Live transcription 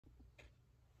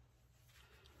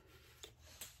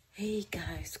Hey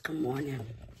guys, good morning.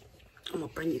 I'm gonna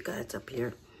bring you guys up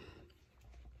here.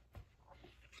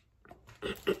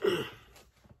 Try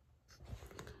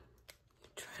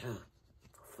to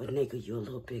finagle you a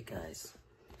little bit, guys.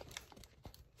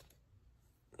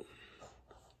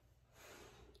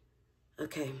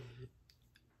 Okay,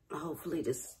 hopefully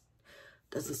this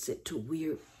doesn't sit too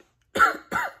weird.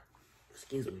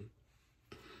 Excuse me.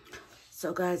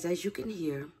 So guys, as you can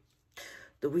hear,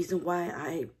 the reason why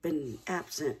I've been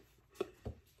absent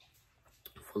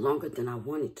for longer than I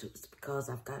wanted to is because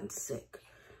I've gotten sick.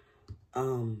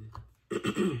 I'm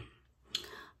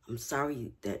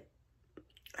sorry that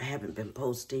I haven't been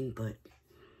posting, but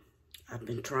I've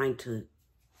been trying to,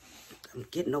 I'm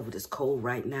getting over this cold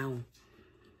right now.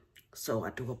 So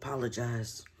I do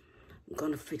apologize. I'm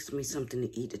going to fix me something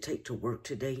to eat to take to work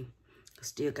today. I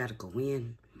still got to go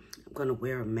in. I'm going to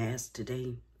wear a mask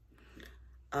today.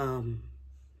 I'm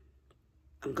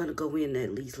going to go in and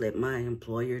at least let my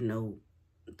employer know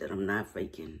that I'm not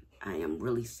faking. I am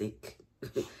really sick.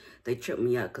 They trip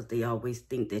me out because they always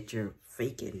think that you're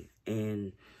faking.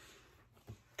 And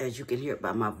as you can hear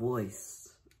by my voice,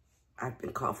 I've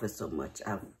been coughing so much.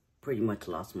 I've pretty much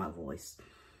lost my voice.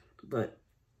 But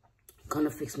I'm going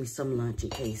to fix me some lunch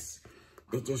in case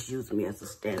they just use me as a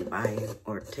standby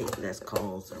or take less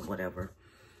calls or whatever.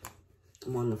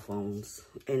 I'm on the phones.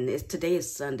 And today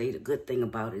is Sunday. The good thing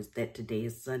about it is that today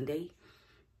is Sunday.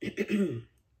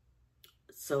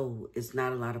 So it's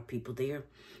not a lot of people there.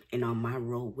 And on my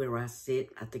row where I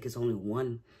sit, I think it's only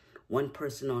one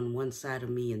person on one side of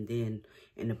me and then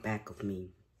in the back of me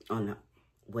on the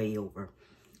way over.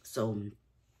 So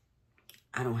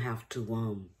I don't have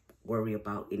to worry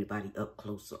about anybody up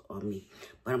close on me.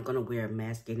 But I'm going to wear a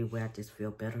mask anyway. I just feel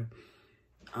better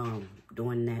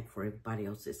doing that for everybody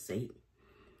else's sake.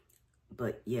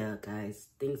 But yeah, guys,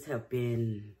 things have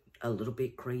been a little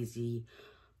bit crazy.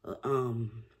 I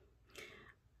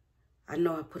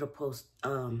know I put a post,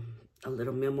 a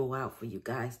little memo out for you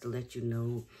guys to let you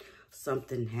know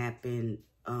something happened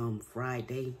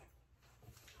Friday.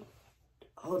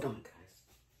 Hold on, guys.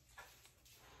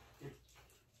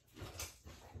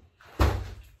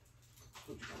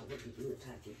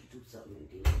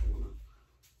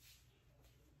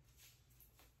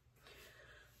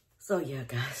 So yeah,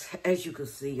 guys, as you can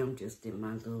see, I'm just in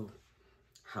my little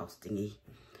house thingy.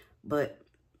 But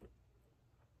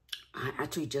I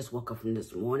actually just woke up from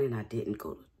this morning. I didn't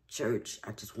go to church.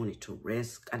 I just wanted to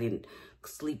rest. I didn't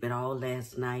sleep at all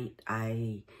last night.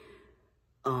 I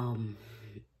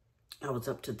was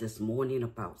up to this morning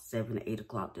about 7 or 8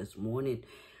 o'clock this morning.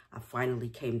 I finally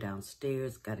came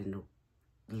downstairs, got in the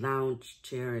lounge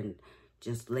chair and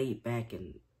just laid back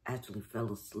and actually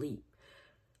fell asleep.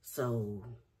 So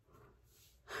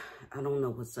I don't know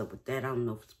what's up with that. I don't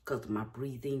know if it's because of my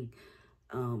breathing.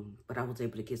 But I was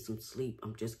able to get some sleep.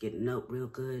 I'm just getting up real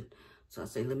good. So I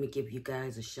say, let me give you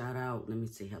guys a shout out. Let me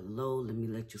say hello. Let me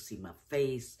let you see my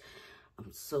face.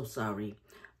 I'm so sorry.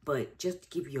 But just to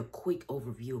give you a quick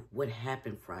overview of what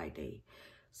happened Friday.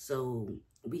 So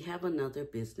we have another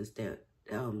business that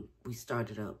we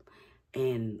started up.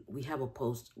 And we have a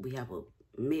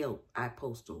mail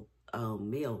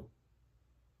mail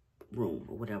room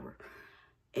or whatever.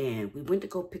 And we went to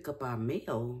go pick up our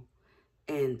mail.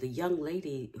 And the young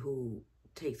lady who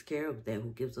takes care of that,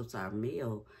 who gives us our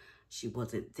mail, she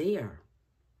wasn't there.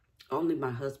 Only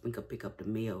my husband could pick up the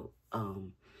mail.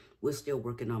 We're still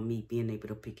working on me being able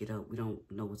to pick it up. We don't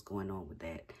know what's going on with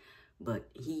that. But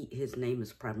his name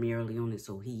is primarily on it,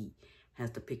 so he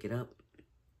has to pick it up.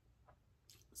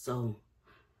 So,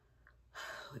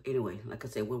 anyway, like I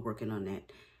said, we're working on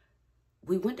that.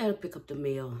 We went down to pick up the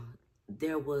mail.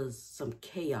 There was some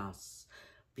chaos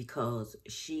because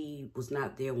she was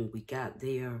not there when we got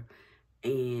there,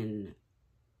 and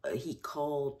he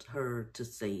called her to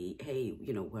say, hey,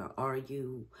 you know, where are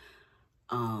you?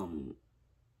 You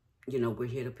know, we're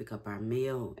here to pick up our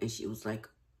mail. And she was like,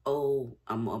 oh,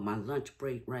 I'm on my lunch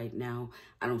break right now.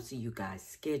 I don't see you guys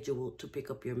scheduled to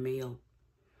pick up your mail.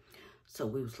 So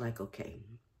we was like, okay,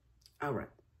 all right.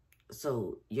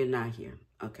 So you're not here.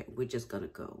 Okay, we're just gonna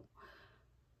go.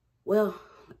 Well,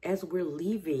 as we're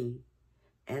leaving,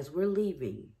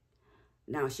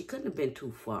 now she couldn't have been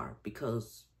too far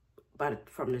because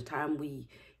from the time we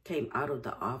came out of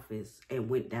the office and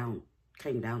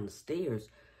came down the stairs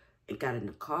and got in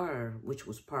the car, which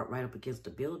was parked right up against the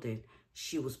building,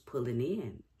 she was pulling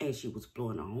in and she was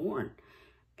blowing a horn.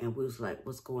 And we was like,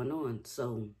 what's going on?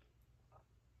 So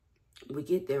we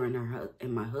get there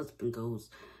and my husband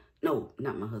goes, no,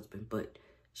 not my husband, but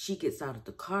she gets out of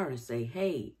the car and say,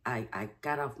 hey, I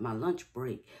got off my lunch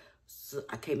break. So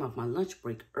I came off my lunch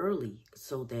break early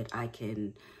so that I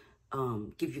can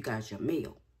give you guys your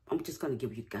mail. I'm just going to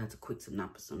give you guys a quick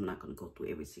synopsis. I'm not going to go through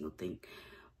every single thing.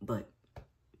 But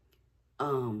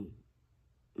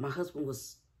my husband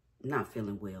was not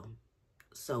feeling well.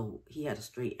 So he had a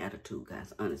straight attitude,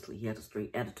 guys. Honestly, he had a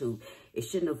straight attitude. It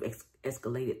shouldn't have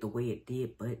escalated the way it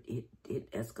did, but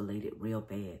it escalated real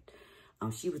bad.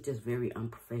 She was just very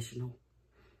unprofessional.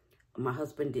 My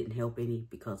husband didn't help any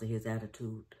because of his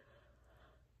attitude.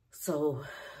 So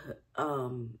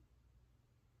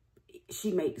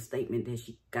she made the statement that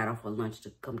she got off her lunch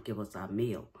to come give us our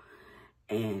meal.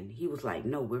 And he was like,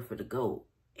 no, we're for the go.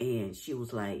 And she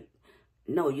was like,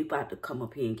 no, you about to come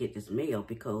up here and get this mail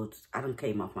because I done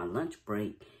came off my lunch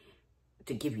break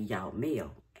to give you y'all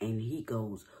mail. And he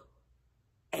goes,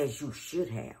 as you should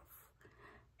have.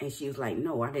 And she was like,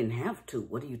 no, I didn't have to.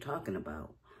 What are you talking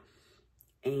about?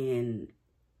 And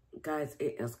guys,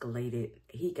 it escalated.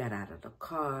 He got out of the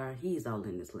car. He's all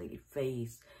in this lady's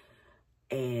face.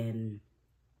 And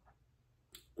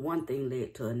one thing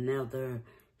led to another.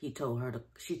 She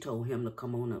told him to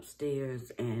come on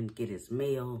upstairs and get his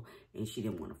mail, and she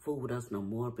didn't want to fool with us no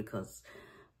more because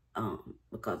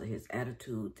of his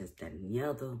attitude, this, that, and the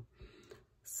other.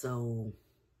 So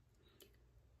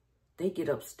they get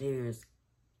upstairs.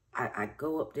 I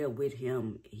go up there with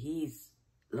him. He's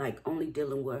like only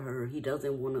dealing with her. He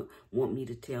doesn't want me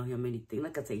to tell him anything.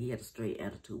 Like I said, he had a straight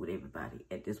attitude with everybody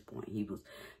at this point. He was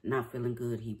not feeling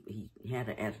good. He had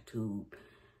an attitude.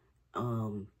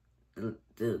 I'm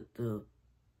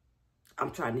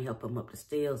trying to help him up the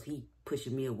stairs. He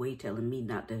pushing me away, telling me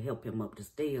not to help him up the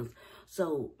stairs.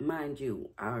 So mind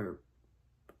you, our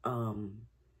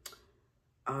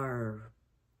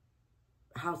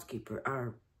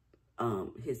housekeeper,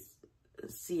 his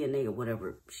CNA or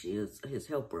whatever she is, his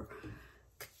helper,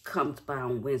 comes by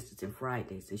on Wednesdays and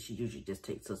Fridays, and she usually just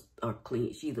takes us, or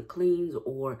she either cleans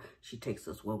or she takes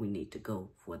us where we need to go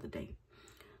for the day.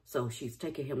 So she's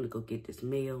taking him to go get this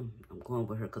mail. I'm going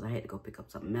with her because I had to go pick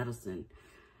up some medicine.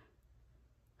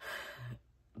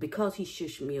 Because he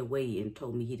shushed me away and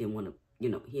told me he didn't want to, he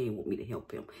didn't want me to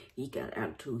help him. He got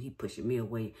attitude. He pushing me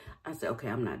away. I said, okay,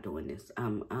 I'm not doing this.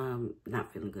 I'm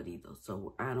not feeling good either.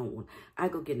 So I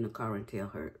go get in the car and tell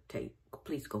her,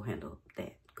 please go handle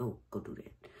that. Go do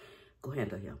that. Go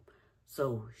handle him.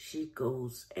 So she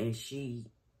goes and she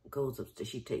goes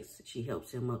upstairs. She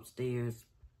helps him upstairs.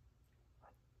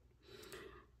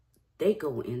 They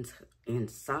go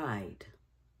inside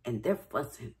and they're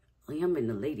fussing. Him and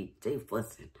the lady, they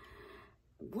fussing.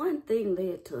 One thing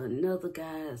led to another,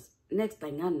 guys. Next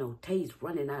thing I know, Tay's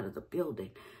running out of the building.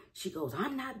 She goes,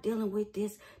 I'm not dealing with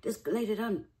this. This lady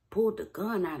done pulled the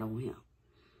gun out on him.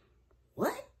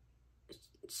 What?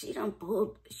 She done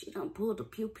pulled the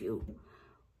pew-pew.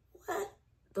 What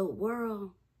the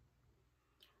world?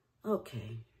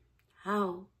 Okay.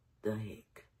 How the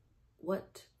heck?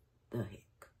 What the heck?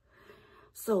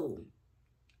 So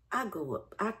I go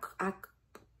up.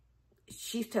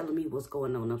 She's telling me what's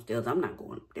going on upstairs. I'm not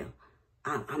going up there.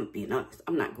 I'm being honest.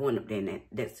 I'm not going up there in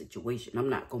that situation. I'm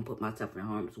not going to put myself in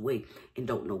harm's way and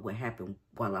don't know what happened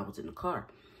while I was in the car.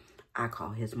 I call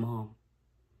his mom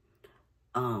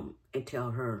and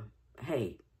tell her,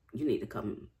 hey, you need to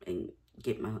come and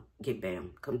get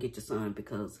Bam. Come get your son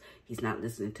because he's not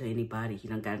listening to anybody. He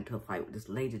done got into a fight with this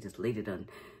lady. This lady done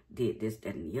did this,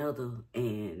 that, and the other.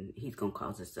 And he's going to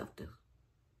cause himself to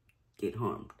get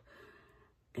harmed.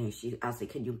 And I said,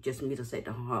 can you just meet us at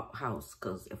the house?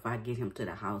 Because if I get him to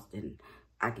the house, then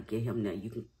I could get him there. You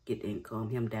can get there and calm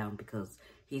him down because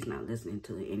he's not listening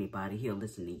to anybody. He'll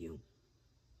listen to you.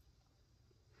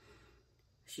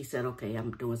 She said, okay,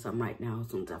 I'm doing something right now.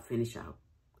 As soon as I finish,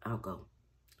 I'll go.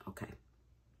 Okay.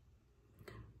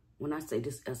 When I say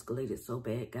this escalated so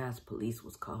bad, guys, police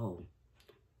was called.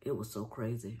 It was so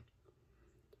crazy.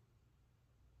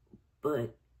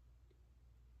 But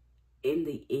in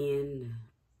the end,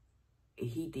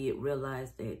 he did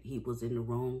realize that he was in the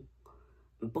wrong.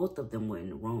 Both of them were in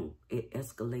the wrong. It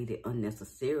escalated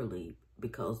unnecessarily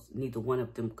because neither one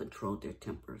of them controlled their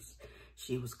tempers.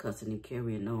 She was cussing and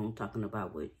carrying on, talking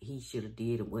about what he should have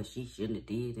did and what she shouldn't have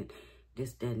did, and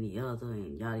this, that, and the other,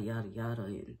 and yada, yada, yada.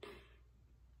 And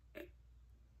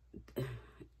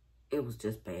it was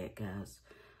just bad, guys.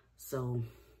 So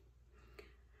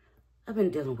I've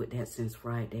been dealing with that since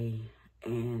Friday,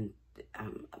 and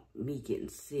me getting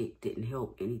sick didn't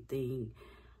help anything.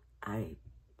 I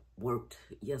worked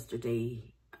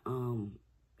yesterday.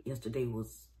 Yesterday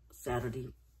was Saturday.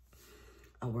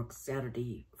 I worked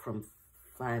Saturday from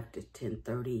 5 to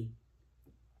 10:30.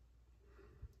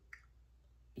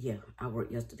 Yeah, I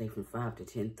worked yesterday from 5 to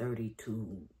 10:30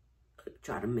 to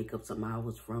try to make up some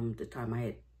hours from the time I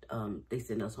had, they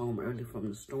sent us home early from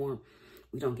the storm.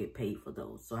 We don't get paid for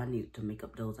those. So I needed to make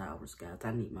up those hours, guys.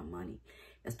 I need my money.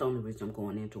 That's the only reason I'm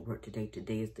going into work today.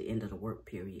 Today is the end of the work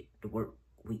period, the work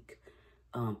week,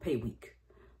 pay week.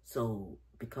 So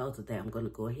because of that, I'm going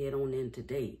to go ahead on in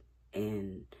today.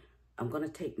 And I'm going to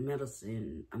take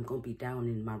medicine. I'm going to be down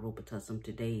in my Robitussin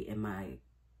today and my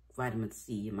vitamin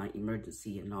C and my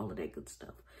emergency and all of that good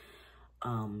stuff.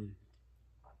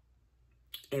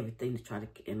 Everything to try to,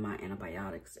 and my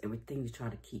antibiotics, everything to try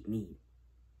to keep me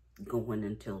going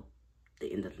until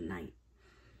the end of the night.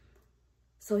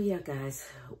 So yeah, guys,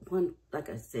 like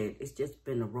I said, it's just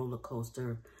been a roller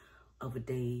coaster of a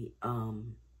day.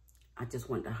 I just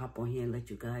wanted to hop on here and let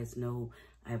you guys know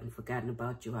I haven't forgotten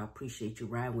about you. I appreciate you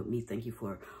riding with me. Thank you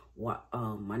for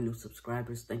my new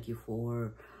subscribers. Thank you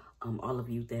for all of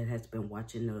you that has been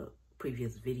watching the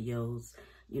previous videos.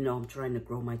 You know, I'm trying to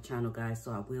grow my channel, guys,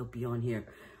 so I will be on here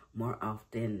more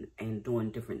often and doing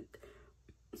different,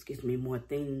 more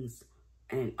things.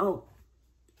 And, oh,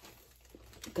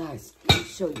 guys, let me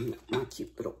show you my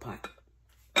cute little pot.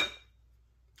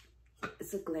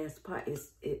 It's a glass pot.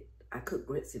 I cooked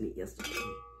grits in it yesterday.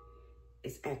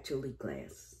 It's actually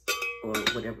glass or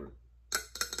whatever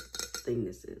thing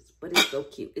this is. But it's so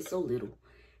cute. It's so little.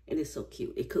 And it's so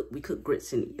cute. We cooked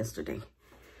grits in it yesterday.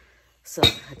 So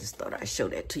I just thought I'd show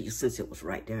that to you since it was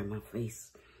right there in my face.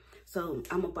 So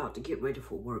I'm about to get ready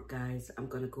for work, guys. I'm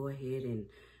going to go ahead and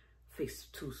fix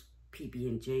 2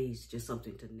 PB&Js. Just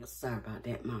something to... Sorry about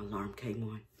that. My alarm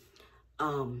came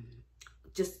on.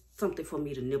 Just something for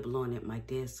me to nibble on at my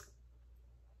desk.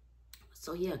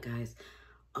 So yeah, guys.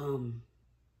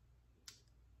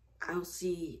 I'll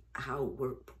see how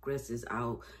work progresses.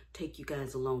 I'll take you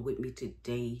guys along with me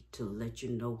today to let you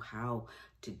know how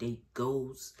today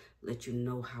goes, let you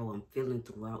know how I'm feeling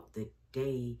throughout the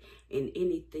day, and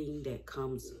anything that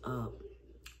comes up,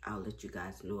 I'll let you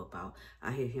guys know about.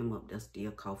 I hear him up there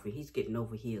still coughing. He's getting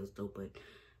over his though, but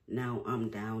now I'm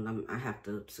down. I have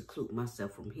to seclude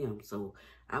myself from him so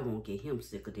I won't get him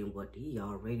sicker than what he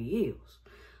already is.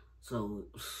 So...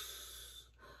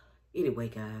 anyway,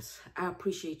 guys, I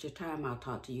appreciate your time. I'll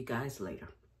talk to you guys later.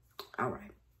 All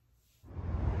right.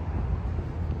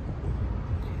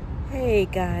 Hey,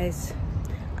 guys.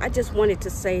 I just wanted to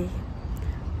say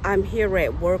I'm here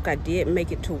at work. I did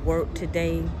make it to work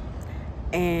today.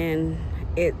 And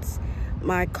it's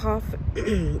my cough.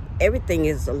 Everything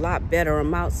is a lot better.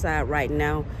 I'm outside right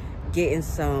now getting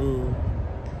some,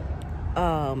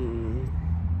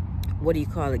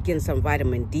 getting some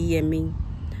vitamin D in me.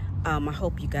 I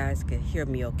hope you guys can hear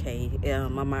me okay.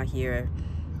 I'm out here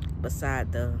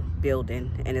beside the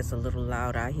building and it's a little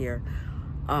loud out here.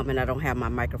 And I don't have my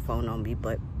microphone on me,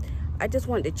 but I just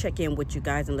wanted to check in with you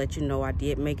guys and let you know I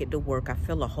did make it to work. I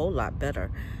feel a whole lot better.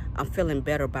 I'm feeling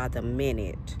better by the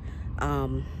minute.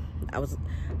 I'm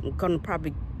gonna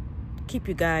probably keep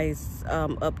you guys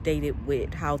updated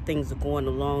with how things are going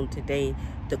along today.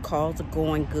 The calls are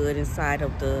going good inside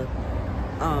of the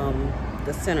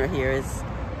center here.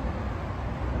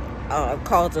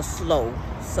 Calls are slow,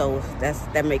 so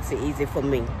that makes it easy for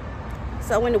me.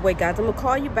 So anyway, guys, I'm gonna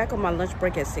call you back on my lunch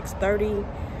break at 6:30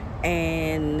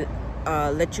 and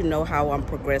let you know how I'm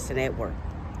progressing at work.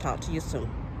 Talk to you soon.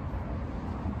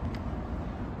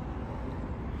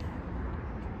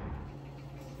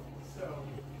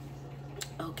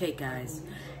 Okay, guys.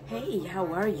 Hey, how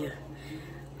are you?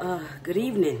 Good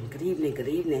evening. Good evening. Good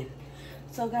evening.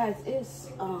 So, guys,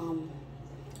 it's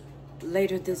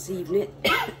later this evening.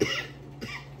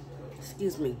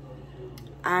 Excuse me.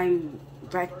 I'm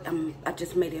back. I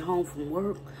just made it home from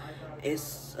work.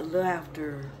 It's a little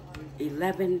after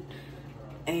 11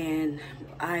 and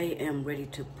I am ready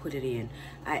to put it in.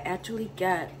 I actually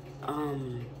got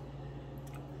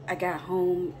I got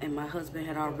home and my husband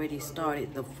had already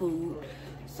started the food,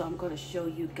 so I'm going to show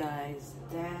you guys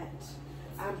that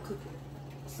I'm cooking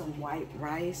some white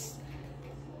rice.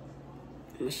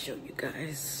 I'm going to show you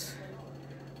guys.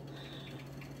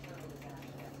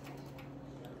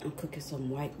 I'm cooking some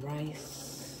white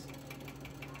rice.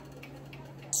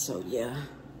 So yeah,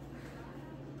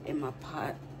 in my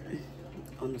pot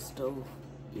on the stove.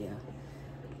 Yeah,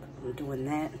 I'm doing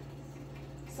that.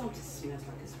 Something smells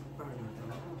like it's burning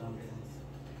though. Hold on, guys.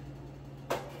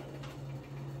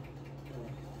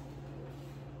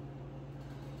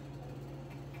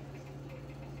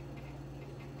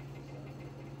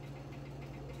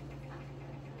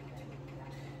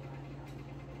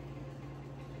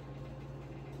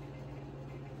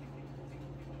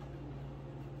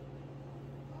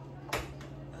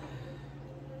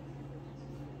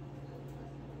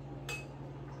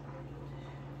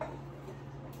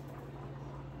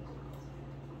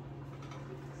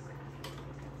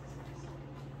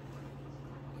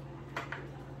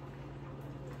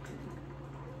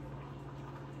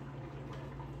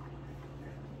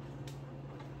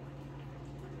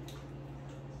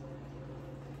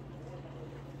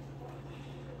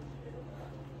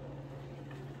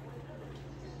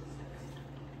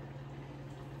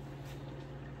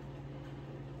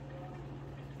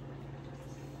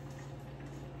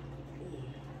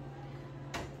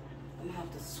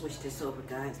 have to switch this over,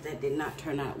 guys. That did not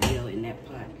turn out well in that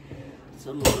pot.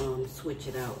 So I'm gonna switch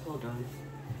it out. Hold on.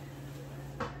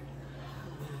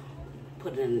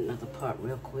 Put it in another pot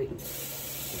real quick. I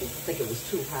think it was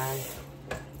too high.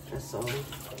 That's all.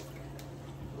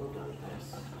 Hold on,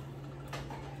 guys.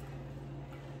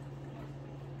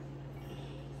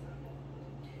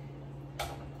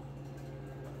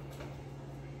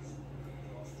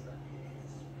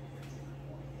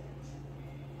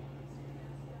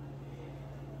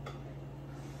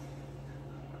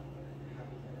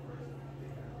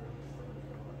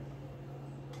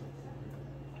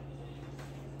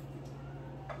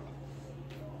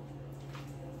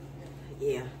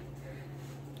 Yeah,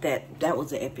 that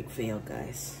was an epic fail,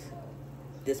 guys.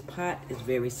 This pot is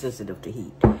very sensitive to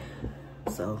heat.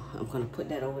 So I'm gonna put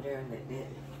that over there and let that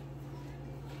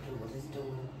do what it's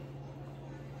doing.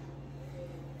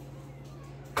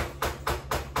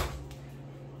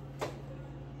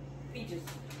 Peaches,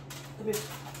 come here.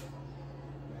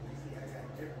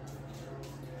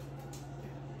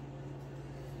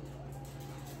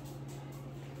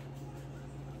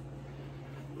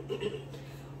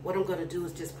 What I'm gonna do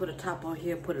is just put a top on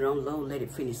here, put it on low, let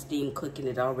it finish steam cooking.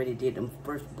 It already did the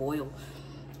first boil.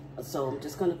 So I'm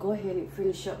just gonna go ahead and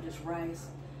finish up this rice.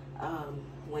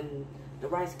 When the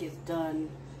rice gets done,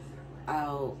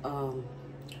 I'll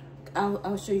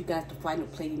show you guys the final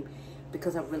plating,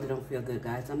 because I really don't feel good,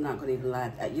 guys. I'm not gonna even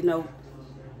lie. You know,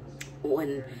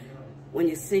 when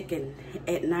you're sick and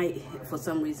at night, for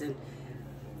some reason,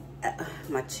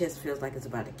 my chest feels like it's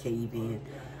about to cave in.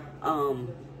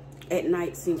 At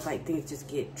night, seems like things just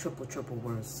get triple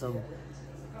worse. So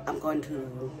I'm going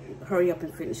to hurry up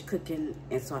and finish cooking,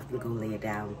 and so I can go lay it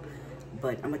down.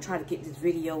 But I'm gonna try to get this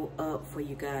video up for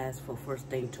you guys for first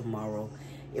thing tomorrow,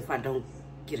 if I don't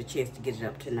get a chance to get it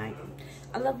up tonight.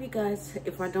 I love you guys.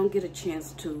 If I don't get a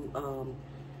chance to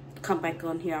come back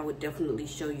on here, I would definitely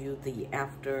show you the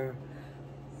after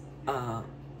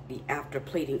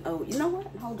plating. Oh, you know what?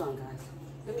 Hold on, guys.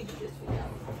 Let me do this for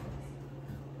y'all.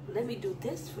 Let me do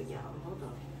this for y'all. Hold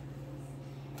on.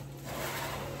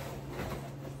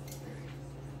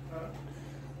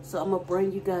 So I'm gonna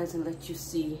bring you guys and let you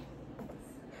see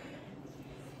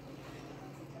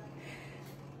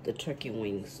the turkey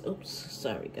wings. Oops,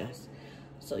 sorry guys.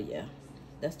 So yeah,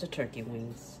 that's the turkey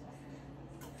wings.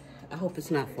 I hope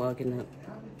it's not fogging up.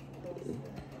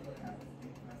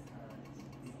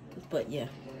 But yeah.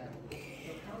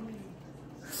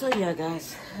 So yeah,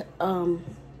 guys.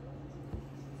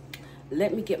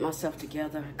 Let me get myself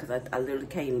together, because I literally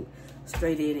came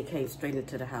straight in and came straight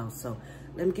into the house. So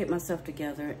let me get myself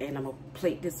together, and I'm gonna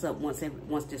plate this up once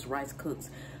this rice cooks.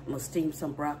 I'm gonna steam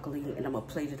some broccoli, and I'm gonna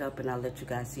plate it up, and I'll let you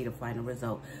guys see the final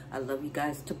result. I love you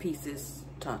guys to pieces.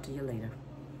 Talk to you later.